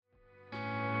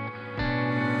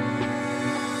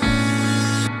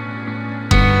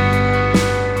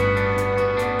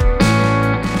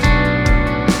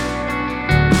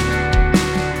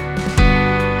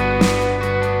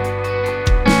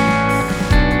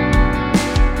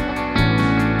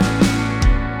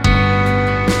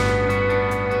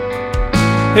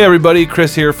Hey everybody,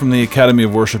 Chris here from the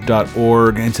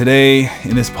academyofworship.org, and today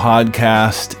in this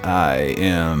podcast I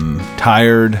am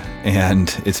tired and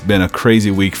it's been a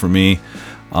crazy week for me.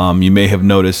 You may have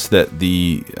noticed that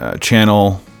the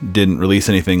channel didn't release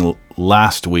anything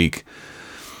last week,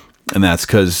 and that's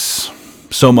because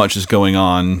so much is going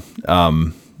on.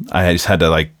 I just had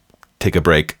to take a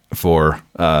break for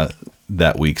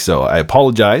that week, so I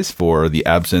apologize for the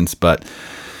absence, but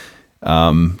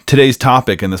today's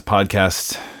topic in this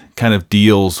podcast kind of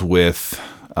deals with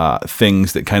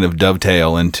things that kind of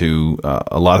dovetail into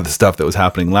a lot of the stuff that was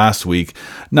happening last week,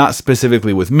 not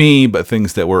specifically with me, but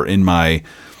things that were in my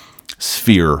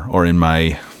sphere or in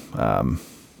my,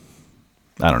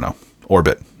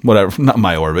 orbit, whatever, not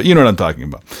my orbit, you know what I'm talking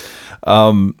about.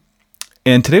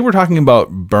 And today we're talking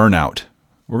about burnout.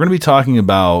 We're going to be talking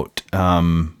about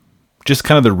just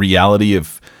kind of the reality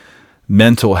of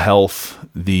mental health,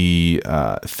 the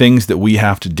things that we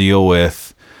have to deal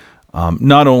with,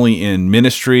 not only in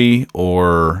ministry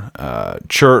or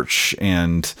church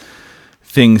and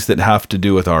things that have to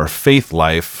do with our faith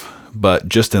life, but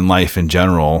just in life in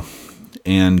general.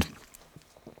 And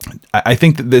I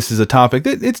think that this is a topic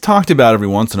that it's talked about every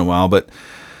once in a while, but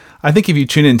I think if you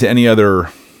tune into any other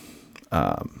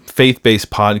faith-based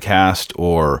podcast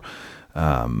or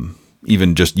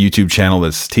even just YouTube channel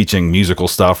that's teaching musical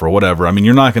stuff or whatever, I mean,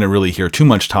 you're not going to really hear too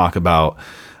much talk about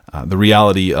the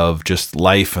reality of just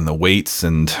life and the weights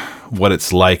and what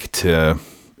it's like to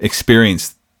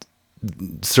experience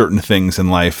certain things in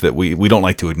life that we don't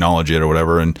like to acknowledge it or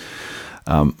whatever. And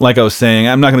like I was saying,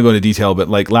 I'm not going to go into detail, but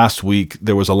like last week,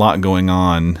 there was a lot going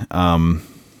on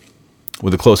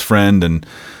with a close friend and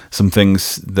some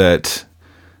things that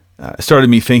started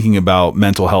me thinking about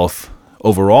mental health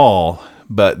overall,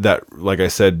 but that, like I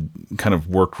said, kind of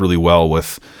worked really well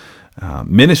with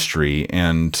ministry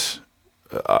and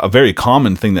a very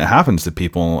common thing that happens to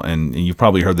people. And you've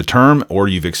probably heard the term, or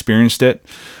you've experienced it,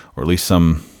 or at least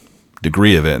some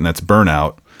degree of it, and that's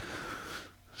burnout.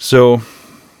 So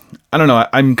I don't know.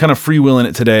 I'm kind of freewheeling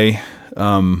it today.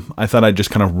 I thought I'd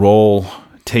just kind of roll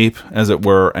tape, as it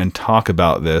were, and talk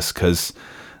about this because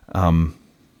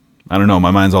I don't know,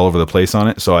 my mind's all over the place on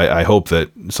it. So I hope that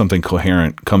something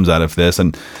coherent comes out of this.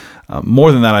 And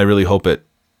more than that, I really hope it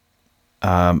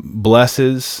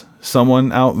blesses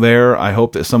someone out there. I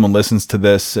hope that someone listens to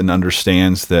this and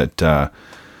understands that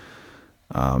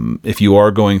if you are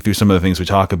going through some of the things we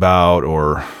talk about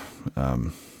or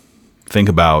think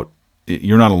about,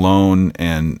 you're not alone,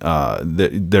 and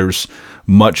there's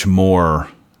much more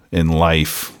in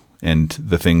life and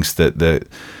the things that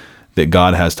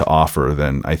God has to offer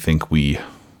than I think we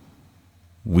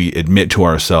admit to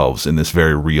ourselves in this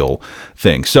very real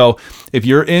thing. So if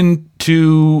you're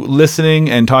into listening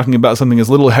and talking about something that's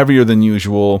a little heavier than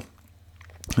usual,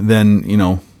 then,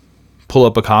 pull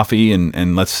up a coffee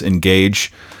and let's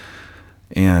engage.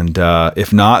 And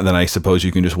if not, then I suppose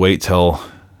you can just wait till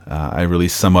I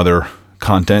release some other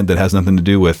content that has nothing to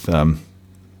do with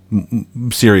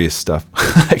serious stuff,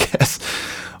 I guess.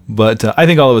 But I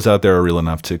think all of us out there are real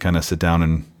enough to kind of sit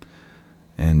down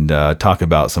and talk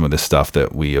about some of this stuff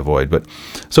that we avoid. But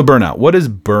so burnout. What is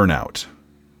burnout?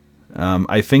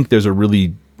 I think there's a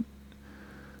really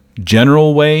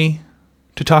general way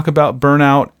to talk about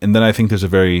burnout, and then I think there's a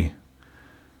very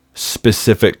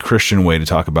specific Christian way to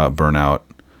talk about burnout.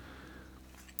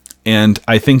 And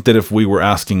I think that if we were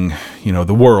asking,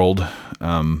 the world,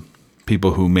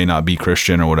 people who may not be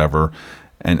Christian or whatever,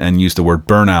 and use the word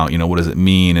burnout, what does it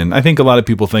mean? And I think a lot of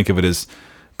people think of it as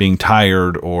being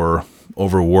tired or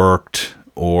overworked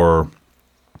or,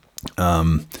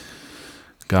 all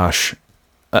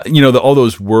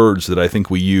those words that I think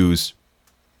we use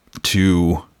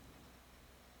to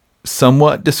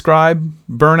somewhat describe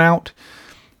burnout.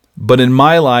 But in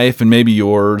my life and maybe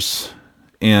yours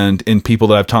and in people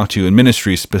that I've talked to in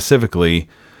ministry specifically,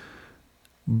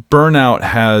 burnout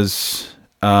has,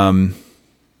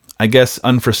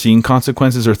 unforeseen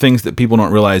consequences or things that people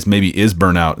don't realize maybe is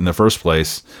burnout in the first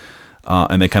place.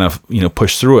 And they kind of,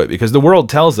 push through it because the world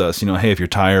tells us, hey, if you're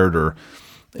tired or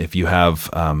if you have,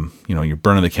 you're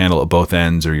burning the candle at both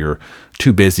ends or you're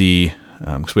too busy,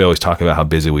 because we always talk about how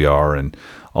busy we are and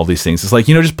all these things. It's like,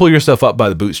 just pull yourself up by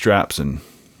the bootstraps and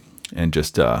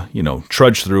just,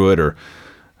 trudge through it or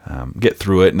get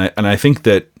through it. And I think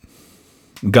that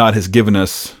God has given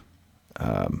us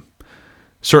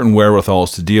certain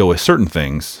wherewithals to deal with certain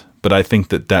things, but I think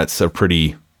that that's a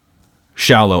pretty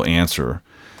shallow answer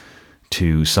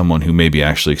to someone who may be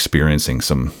actually experiencing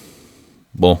some,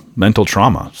 mental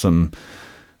trauma, some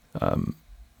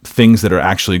things that are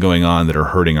actually going on that are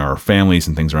hurting our families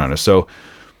and things around us. So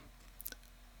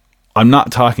I'm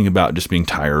not talking about just being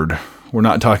tired we're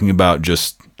not talking about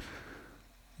just,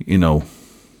 you know,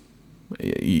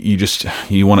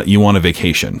 you want a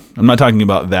vacation. I'm not talking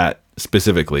about that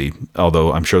specifically,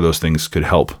 although I'm sure those things could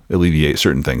help alleviate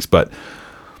certain things. But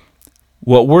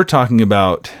what we're talking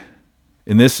about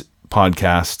in this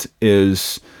podcast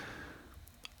is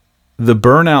the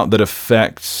burnout that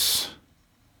affects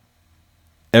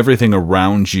everything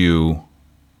around you.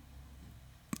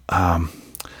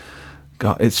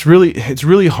 God, it's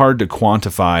really hard to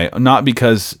quantify, not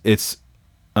because it's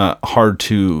hard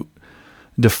to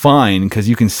define, because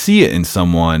you can see it in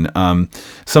someone.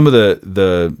 Some of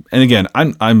the and again,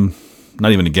 I'm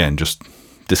not even, again, just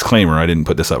disclaimer, I didn't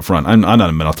put this up front. I'm not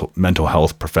a mental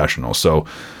health professional, so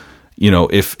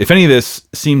if any of this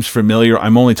seems familiar,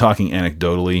 I'm only talking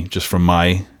anecdotally, just from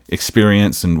my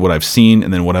experience and what I've seen,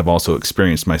 and then what I've also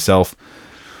experienced myself.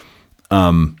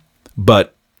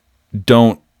 But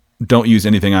don't use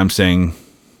anything I'm saying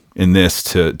in this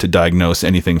to diagnose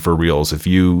anything for reals. If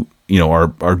you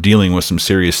are dealing with some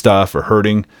serious stuff or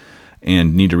hurting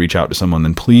and need to reach out to someone,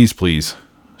 then please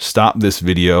stop this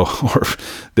video or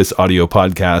this audio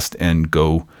podcast and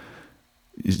go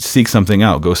seek something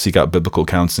out. Go seek out biblical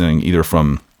counseling, either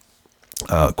from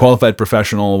a qualified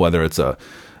professional, whether it's a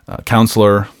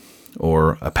counselor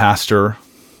or a pastor,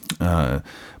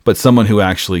 but someone who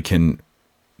actually can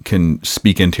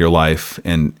speak into your life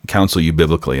and counsel you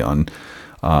biblically on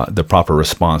the proper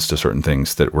response to certain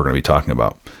things that we're going to be talking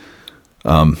about.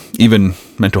 Even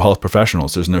mental health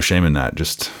professionals, there's no shame in that.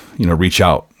 Just, reach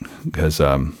out, because,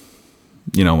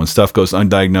 when stuff goes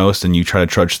undiagnosed and you try to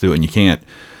trudge through it and you can't,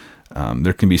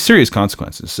 there can be serious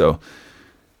consequences. So,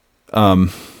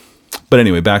 but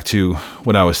anyway, back to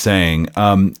what I was saying.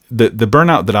 The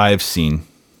burnout that I have seen,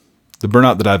 the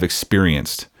burnout that I've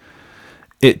experienced,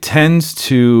 it tends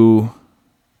to,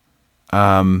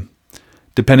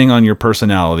 depending on your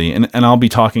personality, and I'll be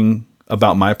talking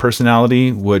about my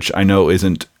personality, which I know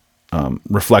isn't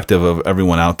reflective of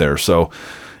everyone out there. So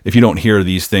if you don't hear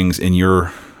these things in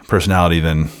your personality,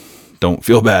 then don't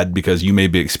feel bad, because you may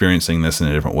be experiencing this in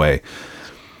a different way.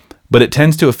 But it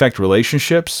tends to affect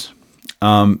relationships,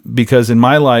 because in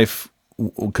my life,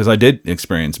 because I did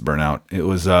experience burnout, it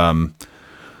was a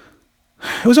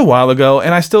while ago,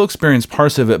 and I still experience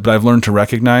parts of it, but I've learned to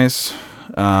recognize,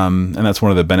 and that's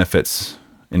one of the benefits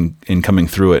in coming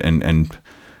through it and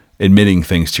admitting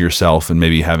things to yourself, and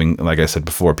maybe having, like I said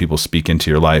before, people speak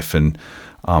into your life and,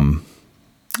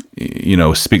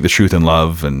 speak the truth in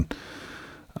love, and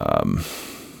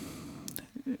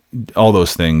all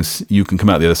those things. You can come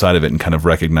out the other side of it and kind of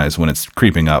recognize when it's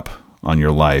creeping up on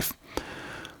your life.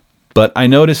 But I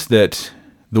noticed that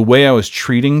the way I was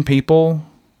treating people,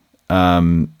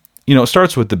 it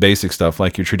starts with the basic stuff,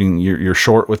 like you're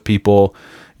short with people,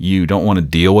 you don't want to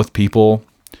deal with people,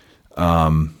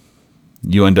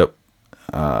 you end up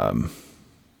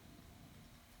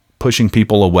pushing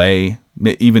people away,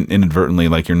 even inadvertently,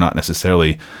 like you're not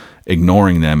necessarily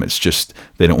ignoring them. It's just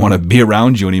they don't want to be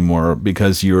around you anymore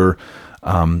because you're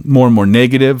more and more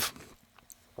negative.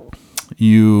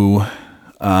 You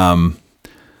find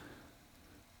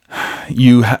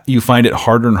it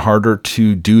harder and harder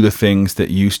to do the things that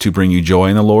used to bring you joy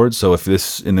in the Lord. So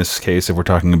in this case, if we're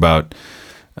talking about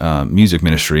music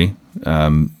ministry,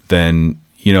 then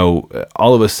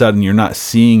all of a sudden you're not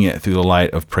seeing it through the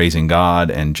light of praising God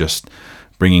and just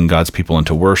bringing God's people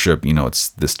into worship. It's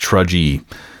this trudgy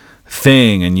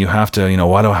thing, and you have to,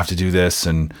 why do I have to do this?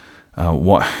 And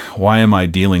why am I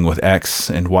dealing with X,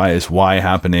 and why is Y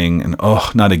happening? And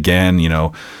not again.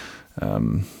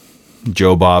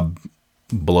 Joe Bob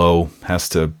Blow has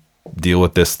to deal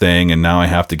with this thing, and now I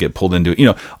have to get pulled into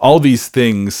it. All these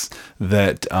things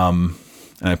that, and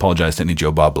I apologize to any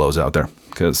Joe Bob Blows out there,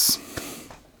 because,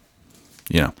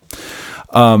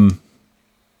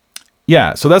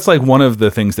 so that's like one of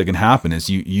the things that can happen is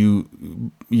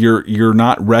you're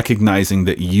not recognizing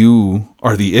that you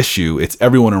are the issue. It's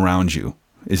everyone around you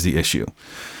is the issue.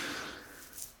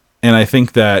 And I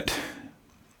think that,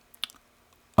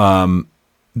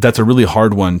 that's a really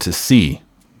hard one to see,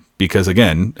 because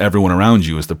again, everyone around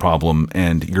you is the problem,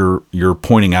 and you're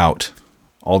pointing out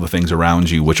all the things around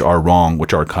you which are wrong,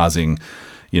 which are causing,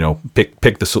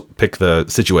 pick the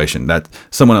situation that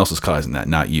someone else is causing that,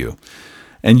 not you.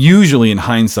 And usually in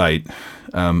hindsight,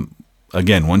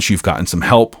 again, once you've gotten some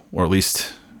help, or at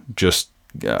least just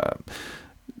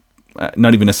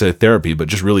not even necessarily therapy, but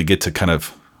just really get to kind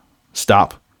of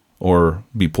stop or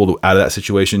be pulled out of that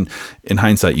situation, in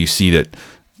hindsight, you see that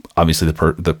obviously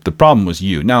the problem was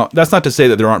you. Now, that's not to say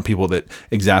that there aren't people that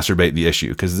exacerbate the issue,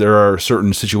 because there are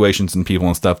certain situations and people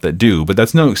and stuff that do, but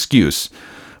that's no excuse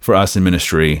for us in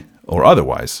ministry or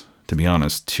otherwise, to be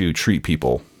honest, to treat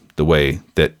people the way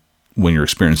that when you're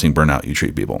experiencing burnout, you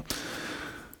treat people.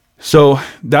 So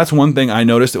that's one thing I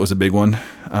noticed. It was a big one.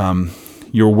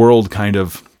 Your world kind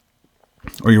of,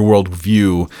 or your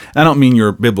worldview. I don't mean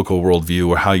your biblical worldview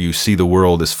or how you see the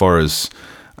world as far as,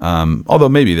 although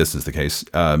maybe this is the case,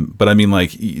 but I mean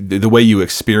like the way you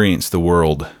experience the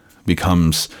world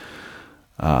becomes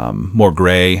more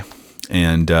gray.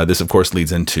 And this, of course,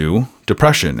 leads into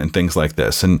depression and things like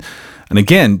this. And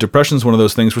again, depression is one of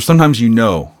those things where sometimes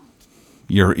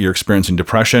you're experiencing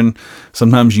depression.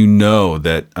 Sometimes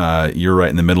that you're right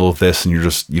in the middle of this and you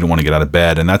don't want to get out of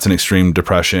bed. And that's an extreme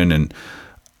depression. And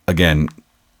again,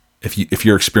 if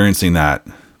you're experiencing that,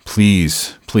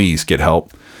 please get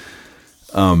help.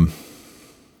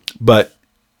 But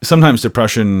sometimes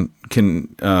depression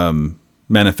can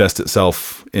manifest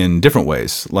itself in different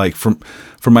ways. Like for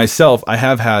myself, I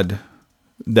have had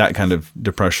that kind of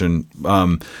depression.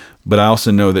 But I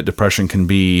also know that depression can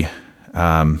be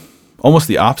almost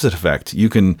the opposite effect. You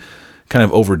can kind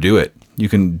of overdo it. You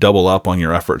can double up on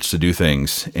your efforts to do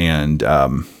things and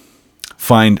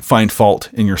find fault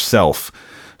in yourself.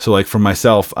 So like for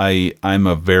myself, I'm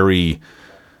a very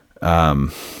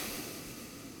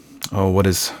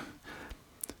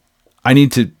I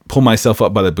need to pull myself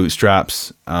up by the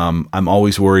bootstraps. I'm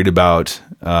always worried about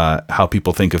how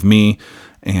people think of me,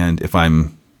 and if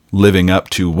I'm living up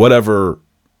to whatever,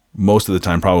 most of the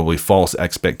time probably false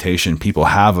expectation people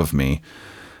have of me,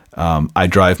 I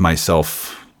drive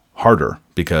myself harder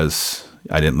because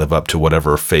I didn't live up to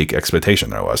whatever fake expectation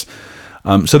there was.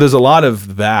 So there's a lot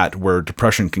of that where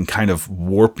depression can kind of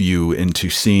warp you into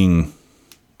seeing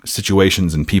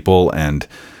situations and people and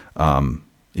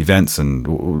events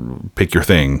and pick your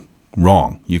thing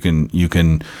wrong. You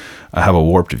can have a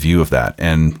warped view of that.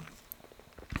 And,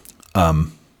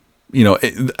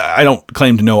 I don't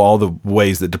claim to know all the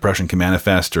ways that depression can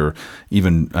manifest or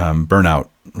even burnout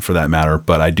for that matter,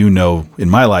 but I do know in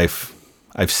my life,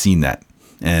 I've seen that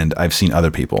and I've seen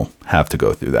other people have to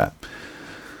go through that.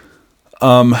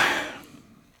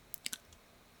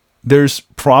 There's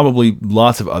probably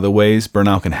lots of other ways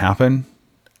burnout can happen.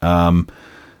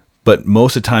 But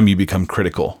most of the time you become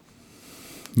critical.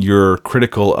 You're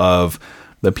critical of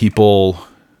the people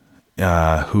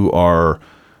who are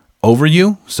over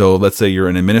you. So let's say you're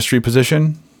in a ministry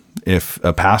position. If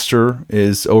a pastor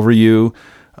is over you,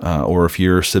 or if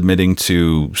you're submitting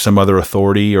to some other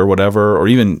authority or whatever, or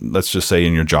even let's just say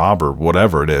in your job or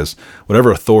whatever it is, whatever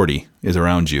authority is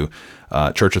around you,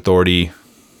 church authority,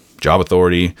 job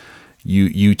authority,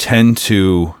 you tend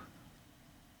to,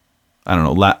 I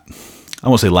don't know, I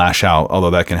won't say lash out,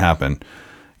 although that can happen.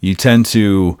 You tend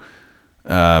to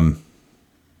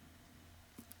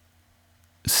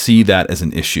see that as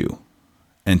an issue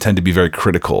and tend to be very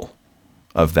critical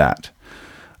of that.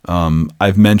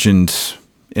 I've mentioned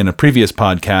in a previous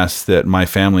podcast that my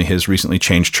family has recently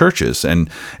changed churches, and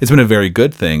it's been a very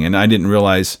good thing. And I didn't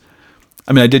realize,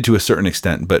 I did to a certain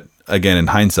extent, but again, in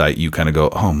hindsight, you kind of go,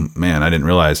 oh man, I didn't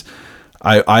realize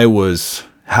I was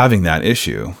having that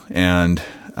issue. And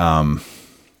I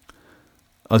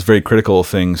was very critical of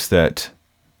things that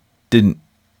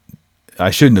I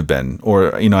shouldn't have been,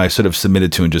 or, I should have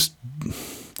submitted to and just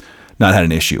not had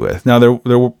an issue with. Now, there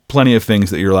were plenty of things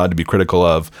that you're allowed to be critical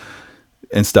of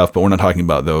and stuff, but we're not talking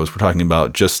about those. We're talking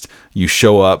about just you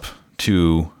show up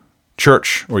to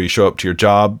church or you show up to your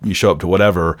job, you show up to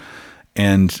whatever,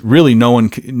 and really no one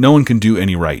can do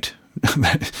any right.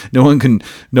 no one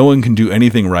can do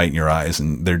anything right in your eyes,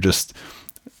 and they're just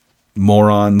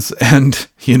morons. And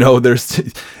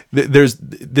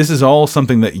this is all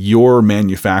something that you're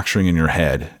manufacturing in your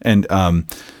head. And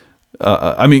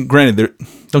granted,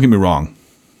 don't get me wrong,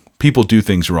 people do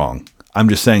things wrong. I'm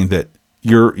just saying that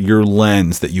your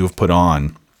lens that you have put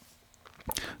on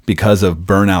because of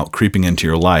burnout creeping into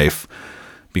your life,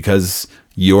 because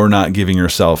you're not giving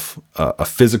yourself a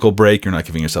physical break, you're not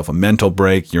giving yourself a mental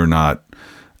break, you're not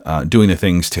doing the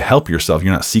things to help yourself,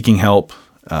 you're not seeking help,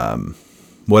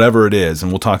 whatever it is,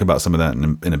 and we'll talk about some of that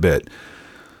in a bit.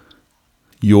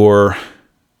 You're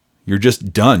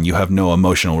just done. You have no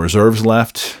emotional reserves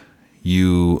left.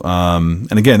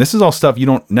 And again, this is all stuff you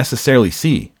don't necessarily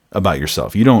see about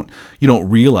yourself. You don't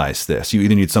realize this. You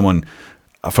either need someone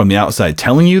from the outside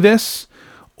telling you this,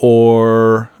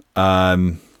 or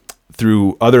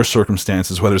through other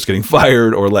circumstances, whether it's getting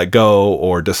fired or let go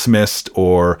or dismissed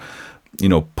or,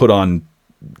 put on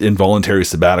involuntary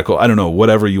sabbatical, I don't know,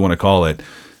 whatever you want to call it,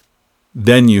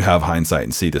 then you have hindsight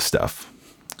and see this stuff.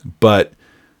 But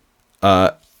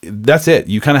that's it.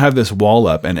 You kind of have this wall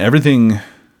up and everything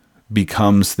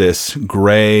becomes this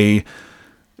gray,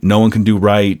 no one can do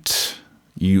right.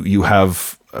 You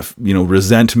have,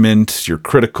 resentment, you're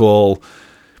critical.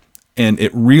 And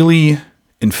it really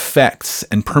infects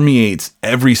and permeates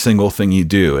every single thing you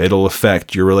do. It'll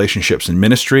affect your relationships in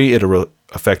ministry. It'll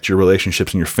affect your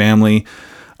relationships in your family,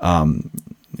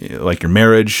 like your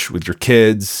marriage with your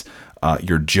kids,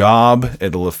 your job.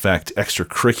 It'll affect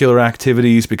extracurricular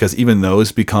activities, because even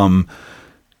those become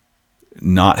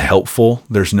not helpful.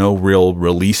 There's no real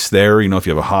release there. If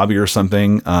you have a hobby or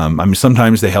something,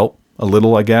 sometimes they help a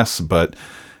little, I guess, but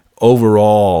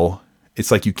overall,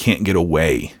 it's like you can't get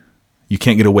away. You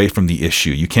can't get away from the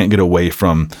issue. You can't get away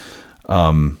from,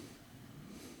 what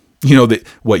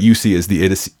you see as the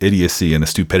idiocy and the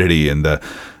stupidity and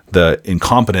the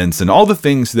incompetence and all the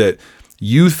things that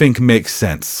you think make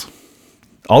sense.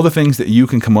 All the things that you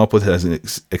can come up with as an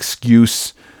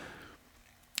excuse,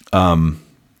 all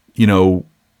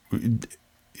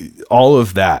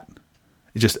of that,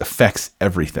 it just affects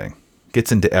everything,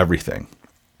 gets into everything.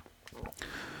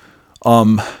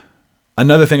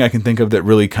 Another thing I can think of that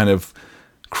really kind of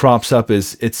crops up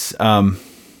is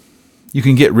you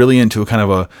can get really into a kind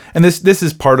of and this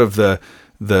is part of the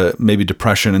maybe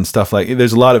depression and stuff. Like,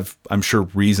 there's a lot of, I'm sure,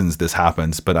 reasons this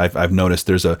happens, but I've noticed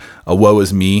there's a woe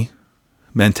is me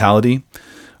mentality.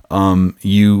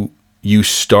 You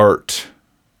start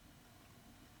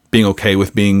being okay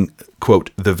with being, quote,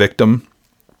 the victim.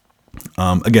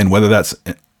 Again, whether that's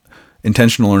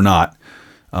intentional or not,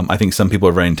 I think some people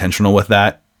are very intentional with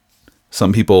that.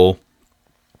 Some people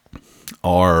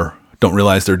don't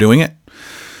realize they're doing it.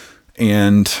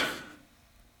 And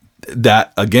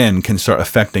that, again, can start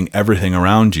affecting everything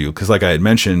around you. Because like I had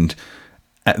mentioned,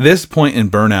 at this point in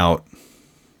burnout,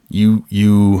 you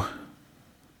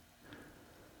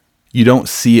don't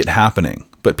see it happening,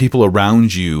 but people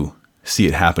around you see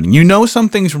it happening.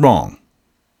 Something's wrong,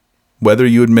 whether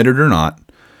you admit it or not.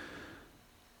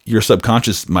 Your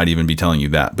subconscious might even be telling you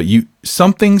that, but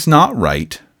something's not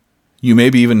right. You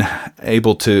may be even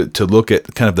able to look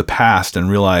at kind of the past and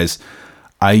realize,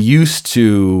 I used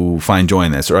to find joy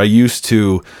in this, or I used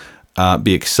to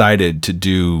be excited to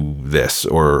do this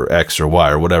or X or Y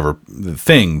or whatever the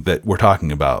thing that we're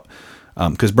talking about.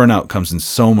 Because burnout comes in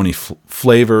so many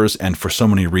flavors and for so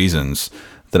many reasons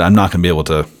that I'm not going to be able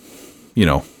to,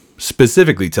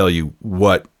 specifically tell you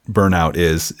what burnout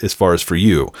is as far as for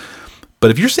you. But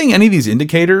if you're seeing any of these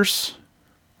indicators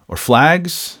or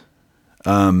flags,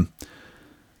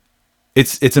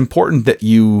 it's important that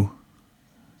you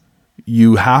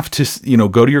have to,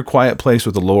 go to your quiet place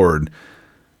with the Lord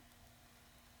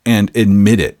and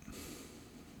admit it.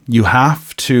 You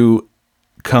have to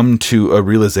come to a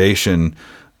realization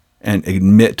and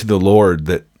admit to the Lord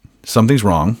that something's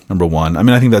wrong, number one.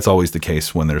 I think that's always the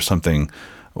case when there's something,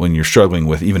 when you're struggling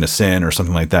with even a sin or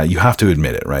something like that. You have to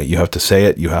admit it, right? You have to say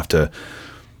it. You have to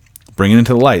bring it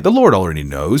into the light. The Lord already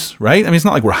knows, right? It's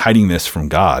not like we're hiding this from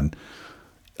God.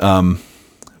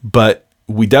 But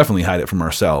we definitely hide it from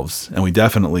ourselves, and we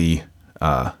definitely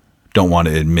don't want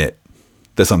to admit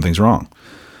that something's wrong.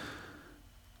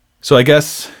 So I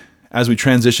guess as we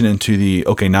transition into the,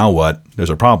 okay, now what? There's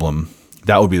a problem.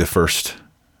 That would be the first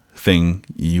thing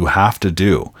you have to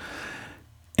do.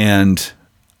 And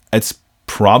it's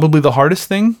probably the hardest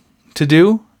thing to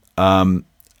do.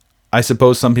 I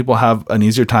suppose some people have an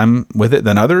easier time with it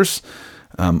than others.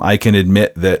 I can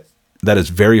admit that is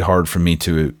very hard for me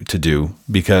to do,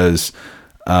 because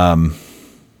as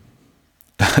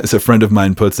a friend of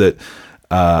mine puts it,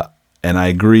 and I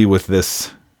agree with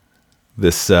this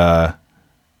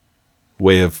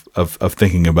way of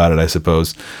thinking about it, I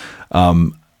suppose.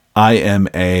 I am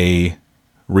a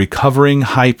recovering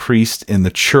high priest in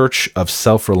the church of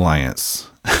self-reliance.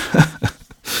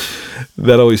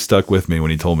 That always stuck with me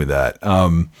when he told me that.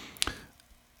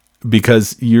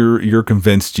 Because you're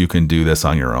convinced you can do this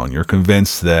on your own. You're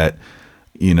convinced that,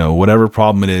 whatever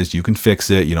problem it is, you can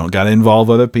fix it. You don't got to involve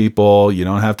other people. You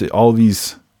don't have to, all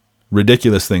these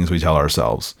ridiculous things we tell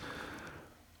ourselves.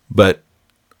 But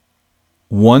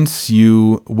once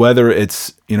whether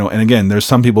it's, and again, there's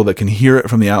some people that can hear it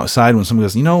from the outside when someone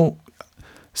goes,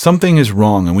 something is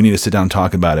wrong and we need to sit down and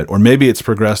talk about it. Or maybe it's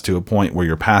progressed to a point where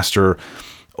your pastor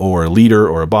or a leader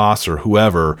or a boss or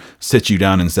whoever sits you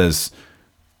down and says,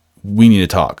 we need to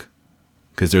talk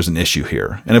because there's an issue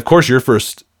here. And of course, you're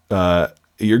going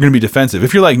to be defensive.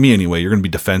 If you're like me anyway, you're going to be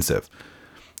defensive.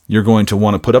 You're going to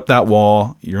want to put up that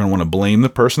wall. You're going to want to blame the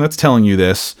person that's telling you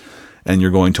this, and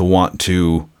you're going to want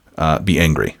to be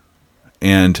angry.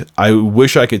 And I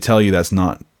wish I could tell you that's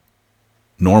not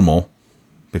normal,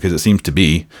 because it seems to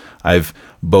be. I've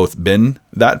both been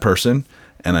that person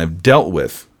and I've dealt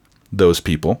with those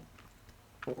people.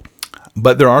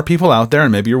 But there are people out there,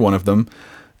 and maybe you're one of them,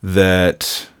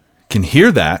 that can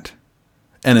hear that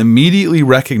and immediately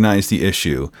recognize the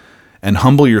issue and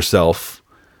humble yourself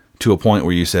to a point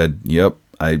where you said, yep,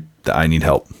 I need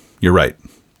help. You're right.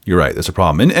 There's a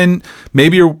problem. And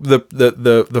maybe you're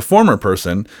the former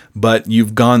person, but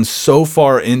you've gone so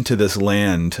far into this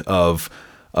land of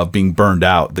being burned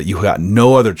out that you got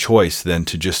no other choice than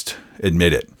to just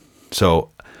admit it. So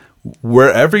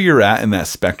wherever you're at in that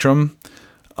spectrum,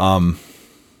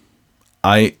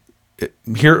 I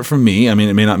hear it from me. I mean,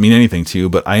 it may not mean anything to you,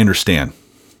 but I understand.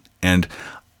 And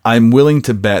I'm willing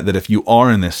to bet that if you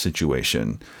are in this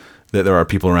situation, that there are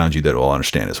people around you that will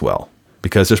understand as well.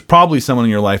 Because there's probably someone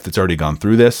in your life that's already gone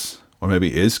through this, or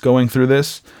maybe is going through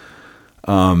this.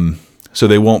 So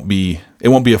it won't be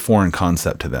a foreign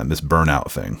concept to them, this burnout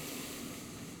thing.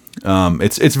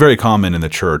 It's very common in the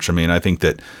church. I mean, I think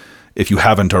that if you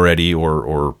haven't already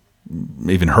or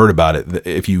even heard about it,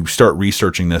 if you start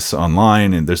researching this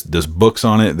online, and there's books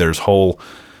on it, there's whole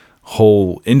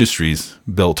industries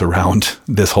built around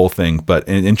this whole thing. But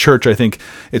in church, I think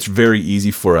it's very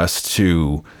easy for us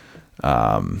to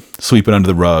sweep it under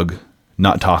the rug,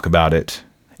 not talk about it.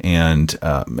 And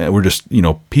we're just,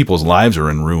 people's lives are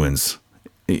in ruins,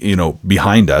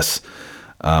 behind us,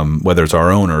 whether it's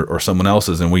our own or someone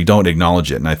else's, and we don't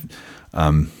acknowledge it. And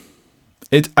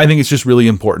I think it's just really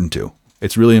important to.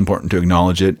 It's really important to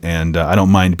acknowledge it, and I don't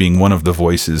mind being one of the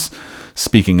voices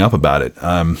speaking up about it.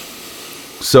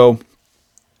 So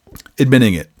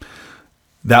admitting it,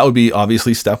 that would be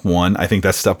obviously step one. I think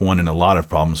that's step one in a lot of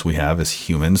problems we have as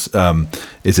humans,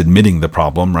 is admitting the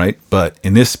problem, right? But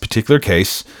in this particular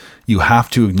case, you have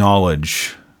to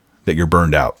acknowledge that you're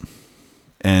burned out.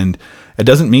 And it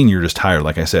doesn't mean you're just tired,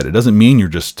 like I said. It doesn't mean you're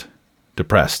just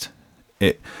depressed.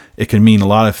 It can mean a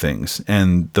lot of things,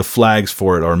 and the flags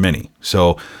for it are many.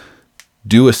 So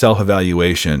do a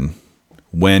self-evaluation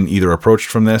when either approached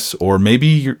from this, or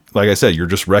maybe, like I said, you're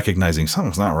just recognizing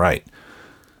something's not right.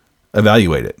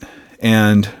 Evaluate it.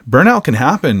 And burnout can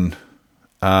happen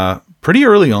pretty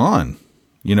early on.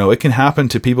 It can happen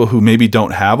to people who maybe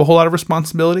don't have a whole lot of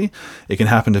responsibility. It can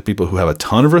happen to people who have a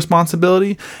ton of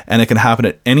responsibility, and it can happen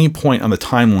at any point on the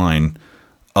timeline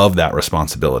of that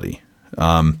responsibility.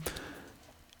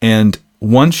 And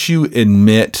once you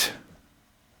admit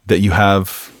that you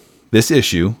have this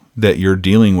issue, that you're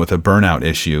dealing with a burnout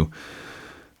issue,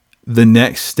 the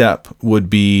next step would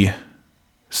be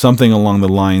something along the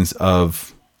lines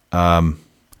of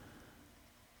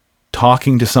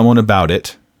talking to someone about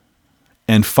it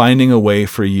and finding a way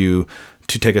for you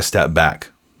to take a step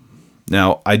back.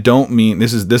 Now, I don't mean,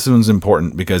 this one's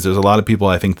important because there's a lot of people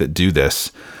I think that do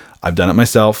this. I've done it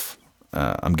myself.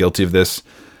 I'm guilty of this.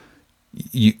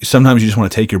 Sometimes you just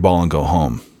want to take your ball and go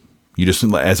home. You just,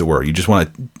 as it were, you just want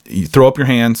to throw up your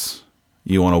hands.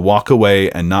 You want to walk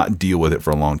away and not deal with it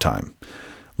for a long time.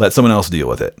 Let someone else deal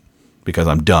with it because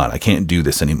I'm done. I can't do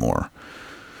this anymore.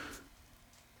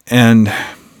 And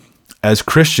as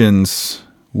Christians,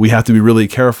 we have to be really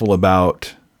careful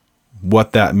about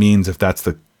what that means if that's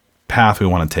the path we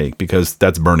want to take, because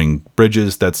that's burning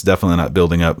bridges. That's definitely not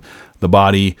building up the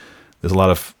body. There's a lot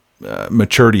of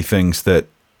maturity things that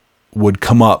would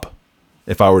come up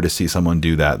if I were to see someone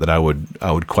do that I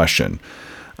would question.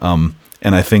 And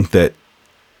I think that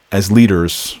as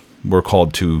leaders, we're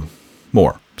called to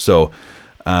more. So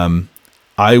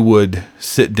I would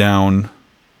sit down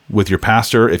with your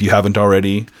pastor, if you haven't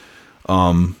already,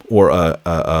 or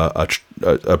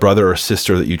a brother or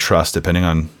sister that you trust, depending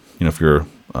on, if you're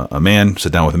a man,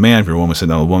 sit down with a man. If you're a woman, sit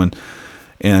down with a woman.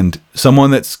 And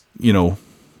someone that's,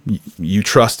 you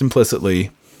trust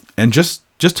implicitly, and just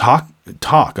talk.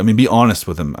 I mean, be honest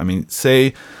with them. I mean,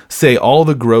 say all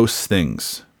the gross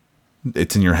things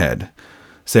it's in your head.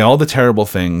 Say all the terrible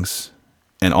things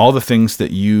and all the things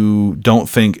that you don't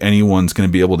think anyone's going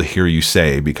to be able to hear you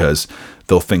say because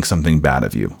they'll think something bad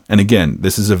of you. And again,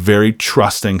 this is a very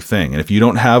trusting thing. And if you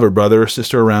don't have a brother or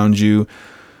sister around you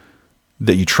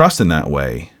that you trust in that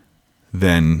way,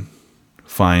 then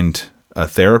find a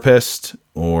therapist,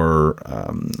 or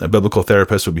a biblical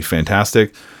therapist would be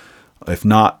fantastic. If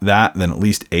not that, then at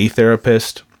least a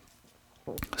therapist.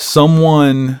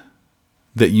 Someone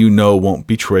that won't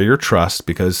betray your trust,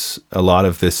 because a lot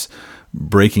of this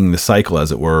breaking the cycle,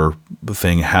 as it were, the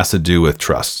thing has to do with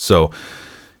trust. So,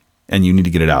 and you need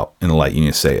to get it out in the light. You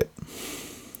need to say it.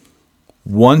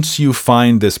 Once you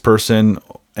find this person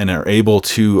and are able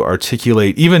to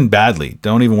articulate, even badly,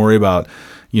 don't even worry about,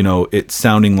 it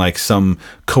sounding like some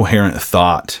coherent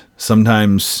thought.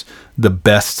 Sometimes the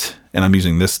best, and I'm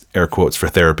using this air quotes for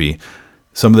therapy,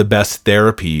 some of the best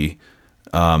therapy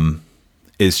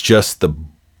is just the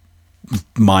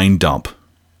mind dump,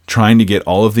 trying to get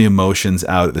all of the emotions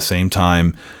out at the same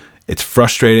time. It's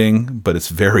frustrating, but it's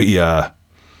very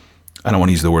I don't want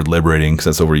to use the word liberating because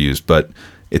that's overused, but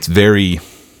it's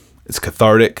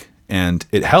cathartic and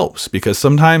it helps because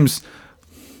sometimes,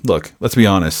 look, let's be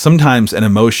honest, sometimes an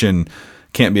emotion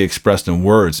can't be expressed in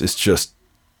words. It's just,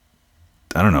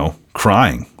 I don't know,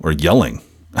 crying or yelling,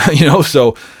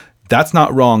 so that's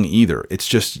not wrong either. It's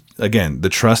just, again, the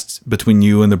trust between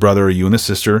you and the brother or you and the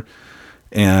sister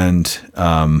and,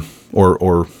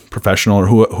 or professional or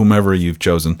whomever you've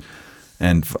chosen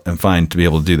and find to be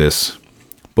able to do this.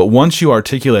 But once you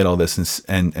articulate all this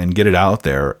and get it out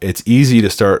there, it's easy to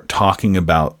start talking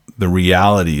about the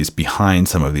realities behind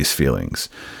some of these feelings.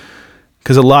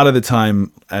 Because a lot of the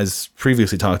time, as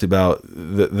previously talked about,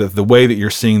 the way that you're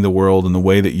seeing the world and the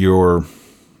way that you're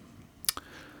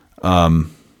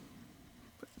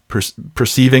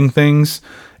perceiving things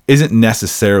isn't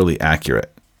necessarily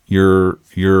accurate. It's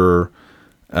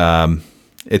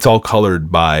all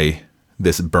colored by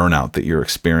this burnout that you're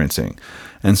experiencing.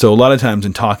 And so a lot of times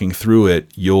in talking through it,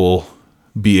 you'll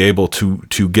be able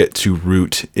to get to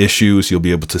root issues. You'll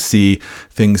be able to see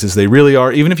things as they really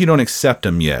are. Even if you don't accept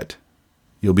them yet,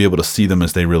 you'll be able to see them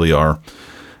as they really are.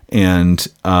 And,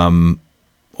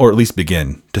 or at least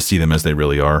begin to see them as they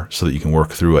really are so that you can work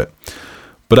through it.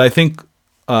 But I think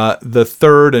the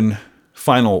third and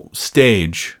final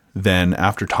stage then,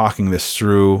 after talking this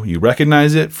through, you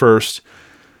recognize it first,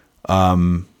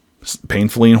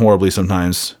 painfully and horribly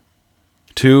sometimes.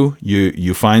 2,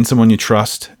 you find someone you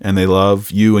trust and they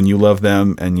love you and you love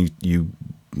them and you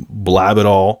blab it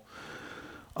all.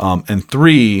 And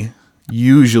 3,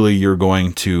 usually you're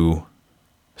going to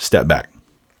step back,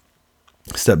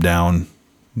 step down,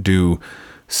 do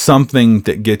something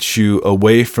that gets you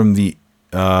away from the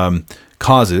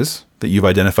causes that you've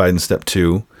identified in step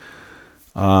 2.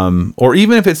 Or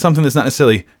even if it's something that's not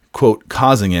necessarily, quote,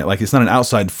 causing it, like it's not an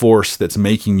outside force that's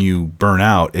making you burn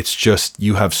out. It's just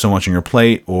you have so much on your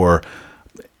plate or,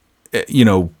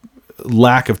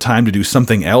 lack of time to do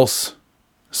something else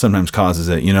sometimes causes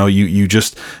it.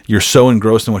 You're so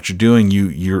engrossed in what you're doing.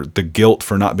 You're the guilt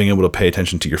for not being able to pay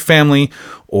attention to your family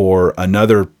or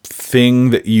another thing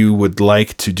that you would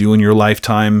like to do in your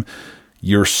lifetime.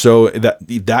 You're so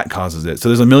that causes it. So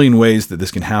there's a million ways that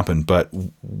this can happen. But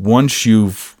once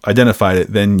you've identified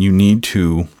it, then you need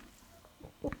to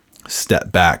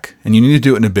step back and you need to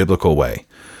do it in a biblical way,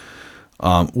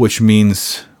 which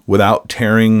means without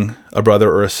tearing a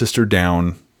brother or a sister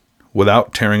down,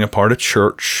 without tearing apart a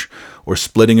church or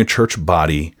splitting a church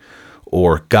body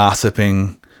or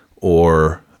gossiping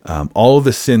or all of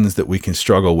the sins that we can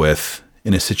struggle with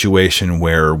in a situation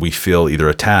where we feel either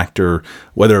attacked or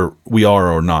whether we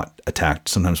are or not attacked.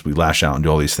 Sometimes we lash out and do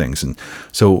all these things. And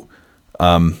so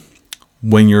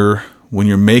when you're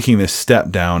making this step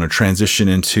down or transition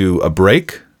into a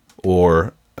break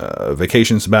or a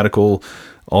vacation, sabbatical,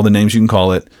 all the names you can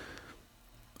call it,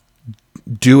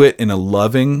 do it in a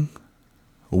loving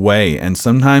way. And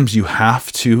sometimes you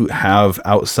have to have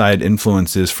outside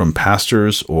influences from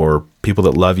pastors or people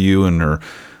that love you and are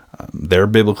they're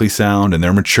biblically sound and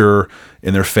they're mature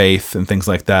in their faith and things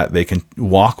like that. They can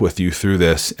walk with you through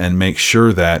this and make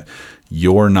sure that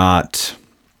you're not,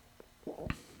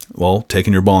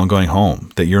 taking your ball and going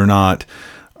home, that you're not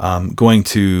going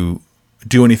to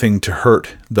do anything to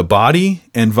hurt the body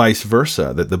and vice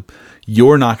versa, that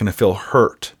you're not going to feel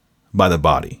hurt by the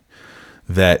body,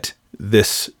 that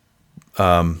this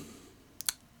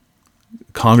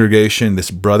congregation, this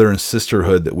brother and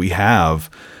sisterhood that we have,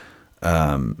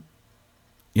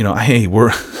 hey,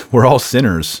 we're all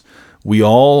sinners. We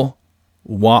all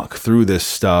walk through this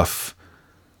stuff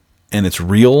and it's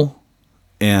real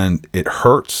and it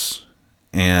hurts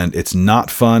and it's not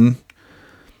fun,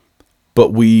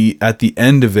 but we, at the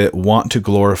end of it, want to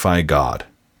glorify God.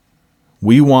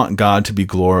 We want God to be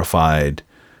glorified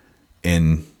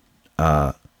in,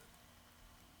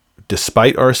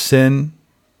 despite our sin,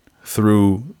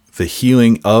 through the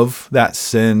healing of that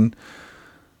sin,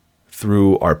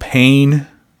 through our pain,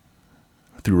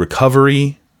 through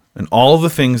recovery, and all of the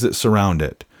things that surround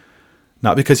it.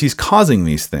 Not because he's causing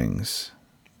these things,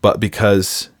 but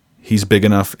because he's big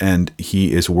enough and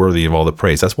he is worthy of all the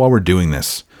praise. That's why we're doing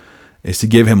this, is to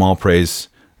give him all praise,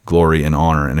 glory, and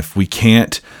honor. And if we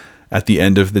can't, at the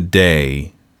end of the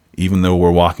day, even though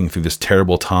we're walking through this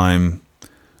terrible time,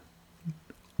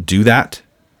 do that,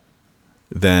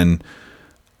 then,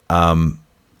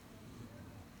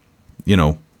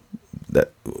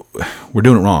 that we're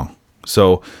doing it wrong.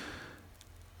 So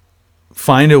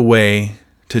find a way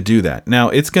to do that. Now,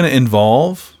 it's going to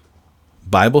involve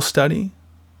Bible study.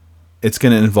 It's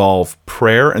going to involve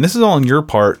prayer. And this is all on your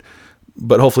part,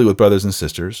 but hopefully with brothers and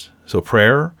sisters. So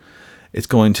prayer, it's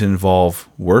going to involve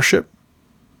worship.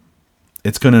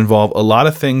 It's going to involve a lot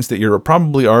of things that you're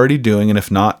probably already doing, and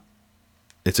if not,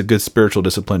 it's a good spiritual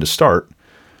discipline to start,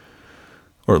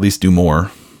 or at least do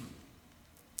more,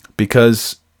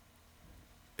 because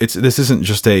this isn't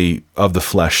just a of the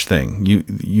flesh thing.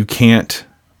 You can't.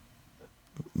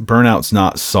 Burnout's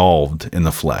not solved in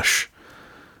the flesh,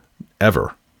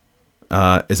 ever.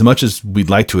 As much as we'd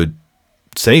like to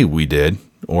say we did,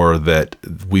 or that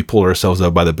we pulled ourselves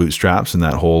up by the bootstraps and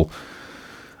that whole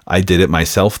I did it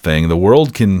myself thing, the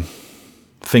world can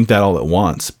think that all at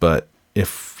once. But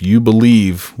if you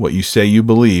believe what you say you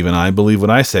believe, and I believe what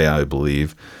I say I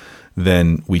believe,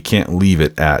 then we can't leave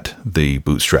it at the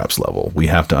bootstraps level. We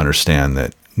have to understand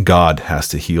that God has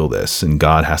to heal this, and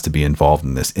God has to be involved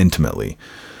in this intimately.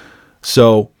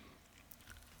 So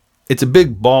it's a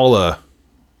big ball of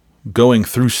going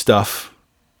through stuff.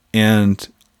 And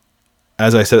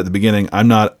as I said at the beginning, I'm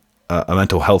not a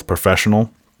mental health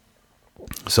professional,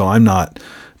 so I'm not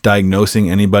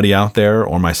diagnosing anybody out there,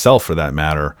 or myself for that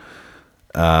matter.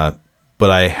 But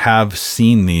I have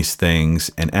seen these things,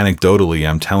 and anecdotally,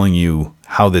 I'm telling you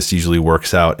how this usually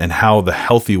works out and how the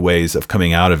healthy ways of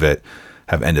coming out of it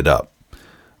have ended up.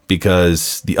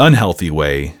 Because the unhealthy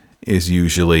way is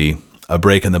usually a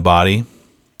break in the body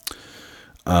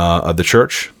of the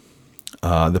church,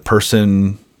 the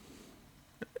person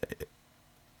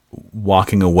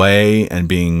walking away and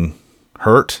being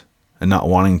hurt and not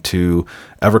wanting to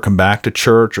ever come back to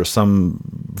church, or some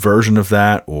version of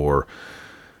that, or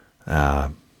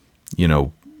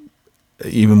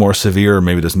even more severe,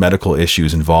 maybe there's medical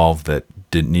issues involved that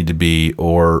didn't need to be,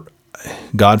 or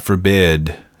God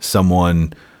forbid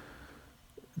someone,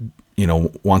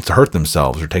 wants to hurt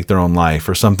themselves or take their own life,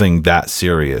 or something that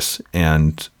serious.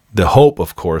 And the hope,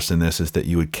 of course, in this is that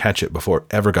you would catch it before it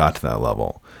ever got to that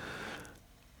level.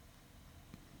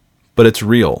 But it's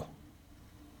real.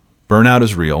 Burnout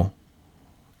is real.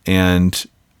 And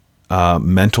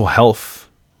mental health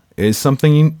is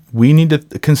something we need to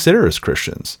consider as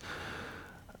Christians.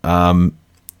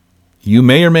 You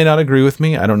may or may not agree with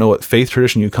me. I don't know what faith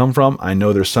tradition you come from. I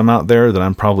know there's some out there that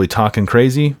I'm probably talking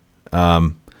crazy,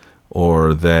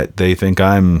 or that they think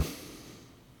I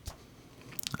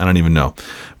don't even know,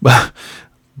 but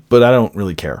I don't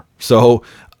really care. So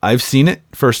I've seen it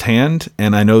firsthand,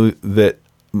 and I know that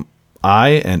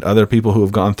I and other people who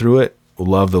have gone through it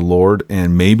love the Lord,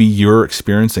 and maybe you're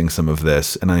experiencing some of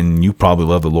this, and you probably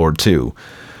love the Lord too.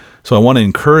 So I want to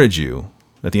encourage you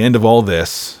at the end of all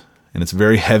this, and it's a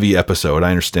very heavy episode,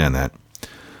 I understand that,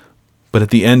 but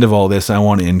at the end of all this, I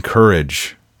want to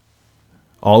encourage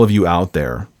all of you out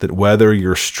there that whether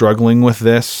you're struggling with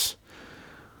this,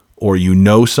 or you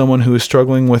know someone who is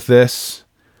struggling with this,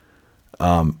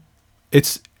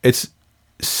 it's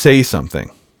say something.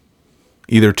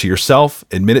 Either to yourself,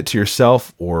 admit it to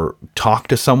yourself, or talk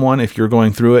to someone if you're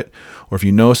going through it, or if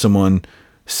you know someone,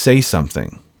 say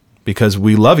something, because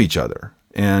we love each other.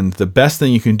 And the best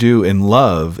thing you can do in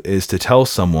love is to tell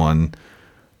someone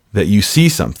that you see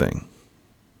something.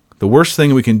 The worst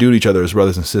thing we can do to each other as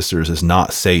brothers and sisters is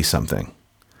not say something.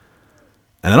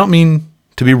 And I don't mean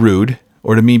to be rude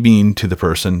or to be mean to the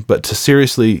person, but to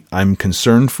seriously, I'm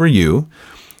concerned for you.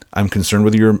 I'm concerned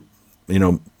with your,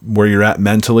 where you're at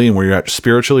mentally and where you're at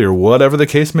spiritually, or whatever the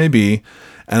case may be.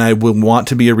 And I would want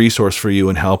to be a resource for you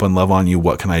and help and love on you.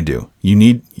 What can I do?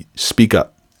 Speak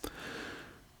up.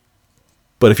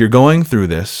 But if you're going through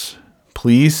this,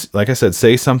 please, like I said,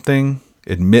 say something,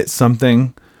 admit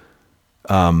something,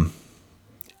 and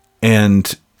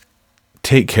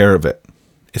take care of it.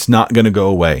 It's not going to go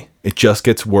away. It just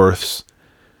gets worse.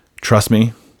 Trust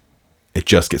me, it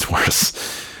just gets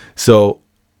worse. So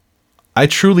I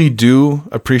truly do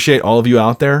appreciate all of you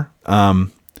out there.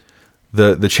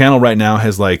 The channel right now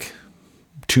has like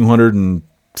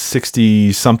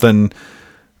 260 something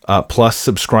plus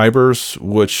subscribers,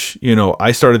 which,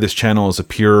 I started this channel as a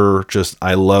pure,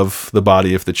 I love the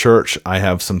body of the church. I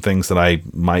have some things that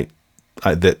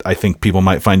I think people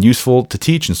might find useful to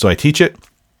teach, and so I teach it.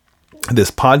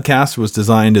 This podcast was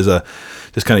designed as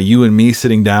just kind of you and me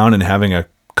sitting down and having a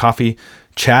coffee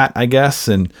chat, I guess,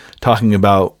 and talking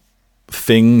about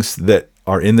things that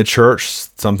are in the church,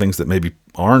 some things that maybe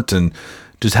aren't, and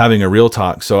just having a real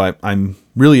talk. So I'm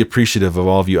really appreciative of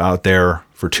all of you out there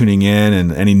for tuning in,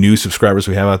 and any new subscribers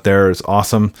we have out there is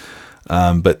awesome.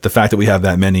 But the fact that we have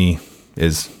that many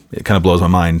it kind of blows my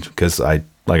mind, because like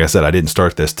I said, I didn't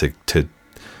start this to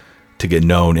get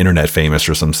known, internet famous,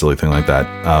 or some silly thing like that.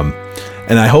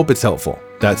 And I hope it's helpful.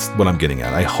 That's what I'm getting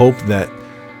at. I hope that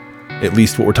at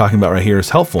least what we're talking about right here is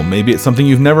helpful. Maybe it's something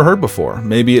you've never heard before.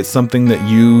 Maybe it's something that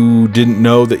you didn't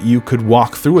know that you could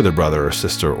walk through with a brother or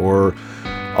sister, or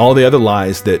all the other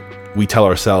lies that we tell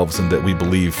ourselves and that we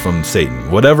believe from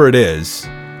Satan. Whatever it is,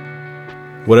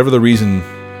 whatever the reason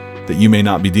that you may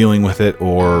not be dealing with it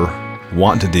or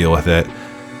want to deal with it,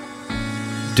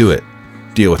 do it.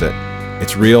 Deal with it.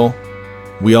 It's real.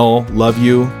 We all love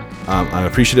you. I'm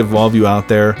appreciative of all of you out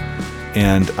there.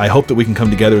 And I hope that we can come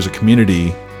together as a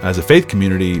community, as a faith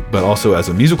community, but also as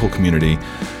a musical community,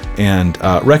 and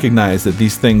recognize that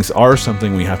these things are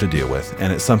something we have to deal with.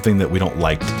 And it's something that we don't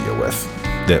like to deal with,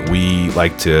 that we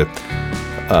like to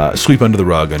sweep under the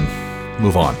rug and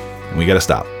move on. And we got to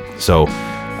stop. So,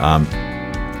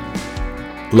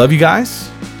 love you guys.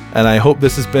 And I hope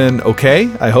this has been okay.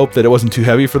 I hope that it wasn't too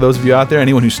heavy for those of you out there,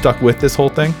 anyone who stuck with this whole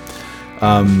thing,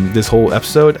 this whole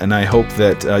episode. And I hope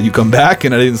that you come back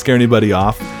and I didn't scare anybody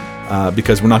off,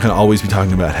 because we're not going to always be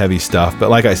talking about heavy stuff. But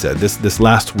like I said, this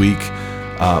last week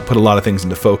put a lot of things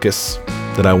into focus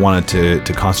that I wanted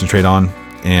to concentrate on.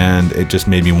 And it just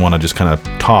made me want to just kind of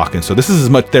talk. And so this is as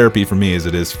much therapy for me as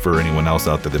it is for anyone else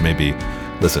out there that may be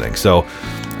listening. So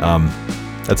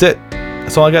that's it.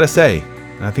 That's all I got to say.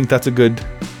 And I think that was a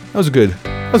good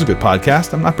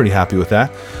podcast. I'm pretty happy with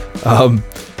that.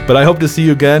 But I hope to see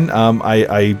you again. I'm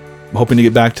hoping to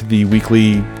get back to the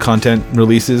weekly content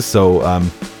releases. So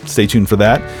stay tuned for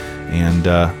that. And,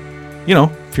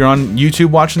 if you're on YouTube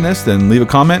watching this, then leave a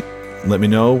comment. Let me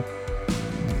know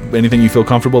anything you feel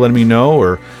comfortable letting me know,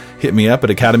 or hit me up at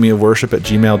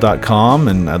academyofworship@gmail.com.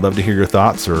 And I'd love to hear your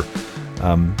thoughts, or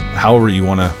however you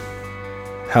want to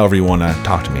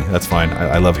talk to me. That's fine.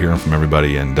 I love hearing from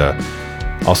everybody, and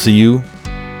I'll see you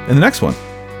in the next one.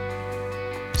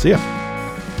 See ya.